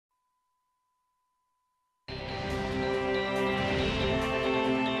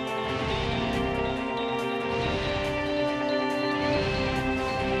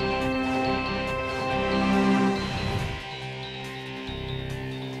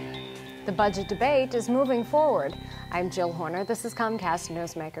The budget debate is moving forward. I'm Jill Horner. This is Comcast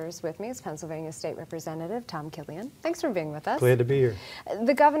Newsmakers. With me is Pennsylvania State Representative Tom Killion. Thanks for being with us. Glad to be here.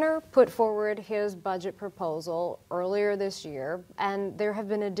 The governor put forward his budget proposal earlier this year, and there have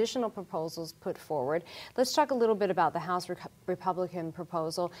been additional proposals put forward. Let's talk a little bit about the House Republican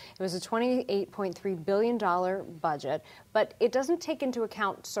proposal. It was a $28.3 billion budget, but it doesn't take into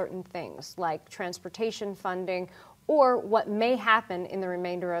account certain things like transportation funding or what may happen in the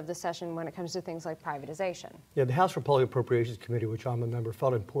remainder of the session when it comes to things like privatization. Yeah, the House Republican Appropriations Committee, which I'm a member,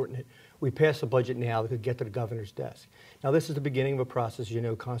 felt important that we pass a budget now that could get to the governor's desk. Now, this is the beginning of a process, you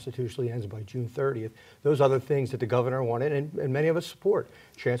know, constitutionally ends by June 30th. Those other things that the governor wanted, and many of us support,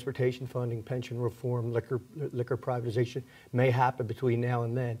 transportation funding, pension reform, liquor privatization, may happen between now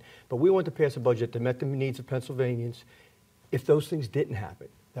and then. But we want to pass a budget that met the needs of Pennsylvanians. If those things didn't happen,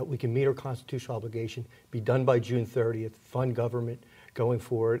 that we can meet our constitutional obligation, be done by June 30th, fund government going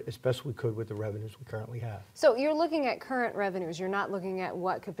forward as best we could with the revenues we currently have. So you're looking at current revenues. You're not looking at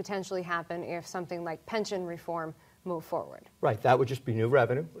what could potentially happen if something like pension reform move forward. Right, that would just be new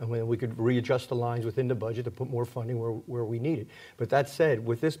revenue, and then we could readjust the lines within the budget to put more funding where we need it. But that said,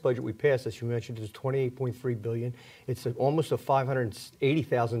 with this budget we passed, as you mentioned, it's $28.3 billion. It's almost a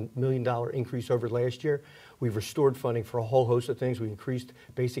 $580 million increase over last year. We've restored funding for a whole host of things. We increased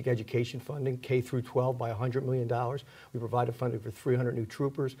basic education funding, K through 12, by $100 million. We provided funding for 300 new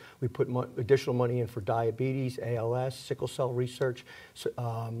troopers. We put additional money in for diabetes, ALS, sickle cell research.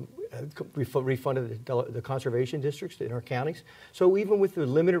 We refunded the conservation districts in our counties. So even with the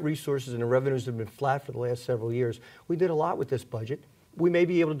limited resources and the revenues that have been flat for the last several years, we did a lot with this budget. We may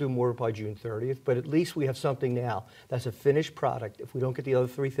be able to do more by June 30th, but at least we have something now that's a finished product. If we don't get the other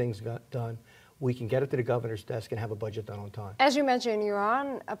three things done, we can get it to the governor's desk and have a budget done on time. As you mentioned, you're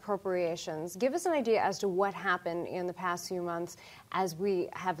on appropriations. Give us an idea as to what happened in the past few months as we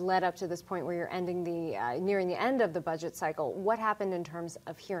have led up to this point where you're nearing the end of the budget cycle. What happened in terms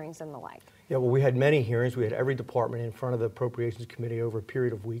of hearings and the like? Yeah, well, we had many hearings. We had every department in front of the Appropriations Committee over a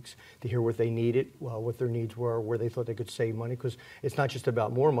period of weeks to hear what they needed, what their needs were, where they thought they could save money, because it's not just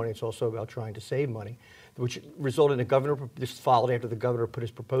about more money, it's also about trying to save money, which resulted in the governor, this followed after the governor put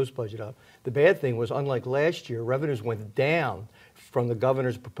his proposed budget up. The bad thing was, unlike last year, revenues went down from the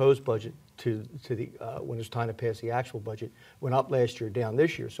governor's proposed budget to the when it was time to pass the actual budget, went up last year, down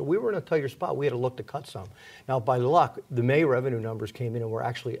this year. So we were in a tighter spot. We had to look to cut some. Now, by luck, the May revenue numbers came in and we're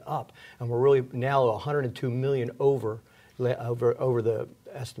actually up, and we're really now $102 million over the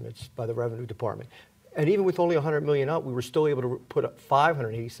estimates by the Revenue Department. And even with only $100 million up, we were still able to put up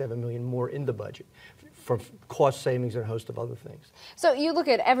 $587 million more in the budget from cost savings and a host of other things. So you look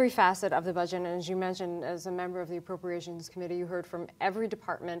at every facet of the budget, and as you mentioned, as a member of the Appropriations Committee, you heard from every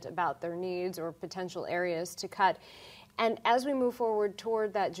department about their needs or potential areas to cut. And as we move forward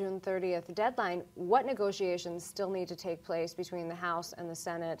toward that June 30th deadline, what negotiations still need to take place between the House and the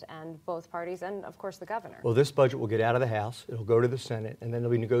Senate and both parties and, of course, the governor? Well, this budget will get out of the House. It'll go to the Senate, and then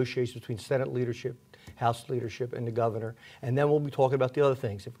there'll be negotiations between Senate leadership, House leadership, and the governor. And then we'll be talking about the other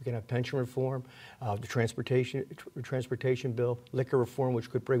things. If we can have pension reform, the transportation bill, liquor reform,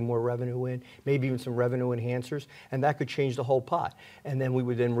 which could bring more revenue in, maybe even some revenue enhancers, and that could change the whole pot. And then we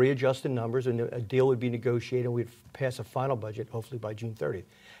would then readjust the numbers, and a deal would be negotiated, and we'd pass a final budget, hopefully by June 30th.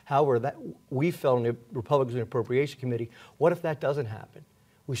 However, we felt in the Republicans and Appropriation Committee, what if that doesn't happen?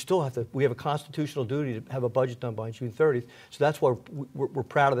 We still have we have a constitutional duty to have a budget done by June 30th. So that's why we're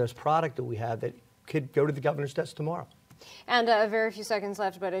proud of this product that we have that could go to the governor's desk tomorrow. And very few seconds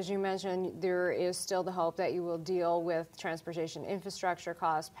left, but as you mentioned, there is still the hope that you will deal with transportation infrastructure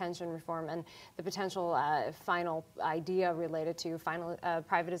costs, pension reform, and the potential final idea related to final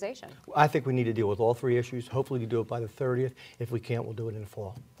privatization. I think we need to deal with all three issues. Hopefully we do it by the 30th. If we can't, we'll do it in the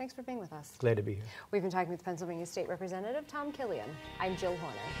fall. Thanks for being with us. Glad to be here. We've been talking with Pennsylvania State Representative Tom Killion. I'm Jill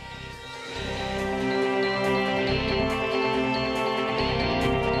Horner.